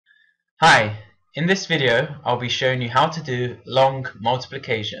Hi, in this video I'll be showing you how to do long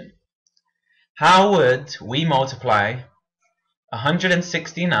multiplication. How would we multiply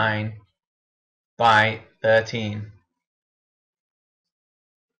 169 by 13?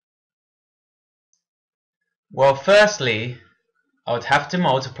 Well, firstly, I would have to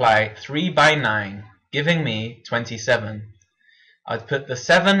multiply 3 by 9, giving me 27. I'd put the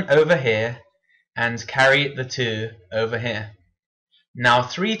 7 over here and carry the 2 over here. Now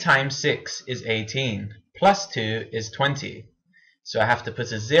 3 times 6 is 18, plus 2 is 20. So I have to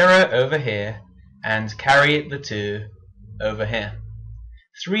put a 0 over here and carry the 2 over here.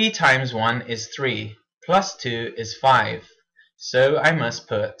 3 times 1 is 3, plus 2 is 5. So I must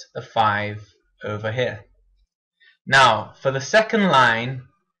put a 5 over here. Now for the second line,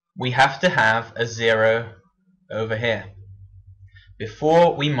 we have to have a 0 over here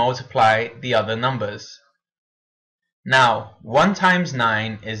before we multiply the other numbers. Now 1 times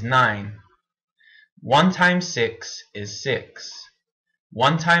 9 is 9. 1 times 6 is 6.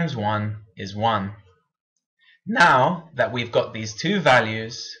 1 times 1 is 1. Now that we've got these two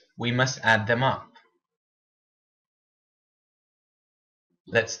values, we must add them up.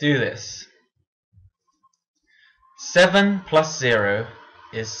 Let's do this. 7 plus 0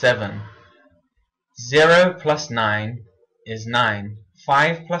 is 7. 0 plus 9 is 9.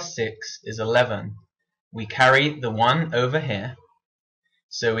 5 plus 6 is 11. We carry the 1 over here,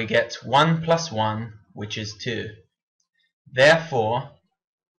 so we get 1 plus 1, which is 2. Therefore,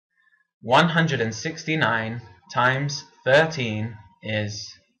 169 times 13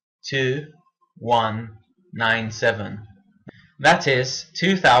 is 2197. That is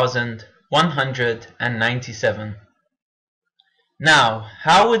 2197. Now,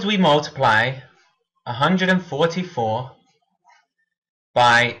 how would we multiply 144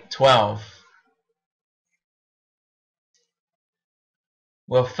 by 12?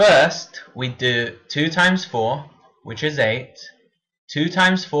 Well, first we'd do 2 times 4, which is 8, 2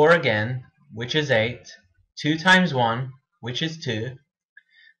 times 4 again, which is 8, 2 times 1, which is 2.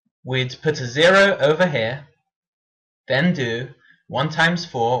 We'd put a 0 over here, then do 1 times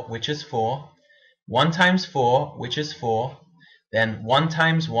 4, which is 4, 1 times 4, which is 4, then 1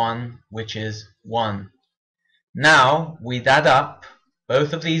 times 1, which is 1. Now we'd add up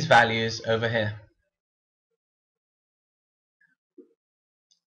both of these values over here.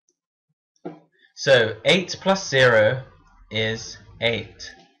 So 8 plus 0 is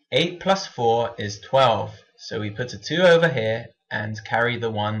 8. 8 plus 4 is 12. So we put a 2 over here and carry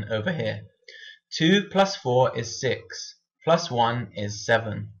the 1 over here. 2 plus 4 is 6. Plus 1 is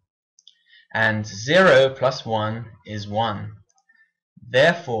 7. And 0 plus 1 is 1.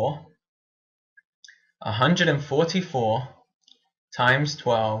 Therefore, 144 times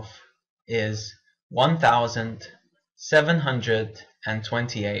 12 is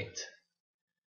 1728.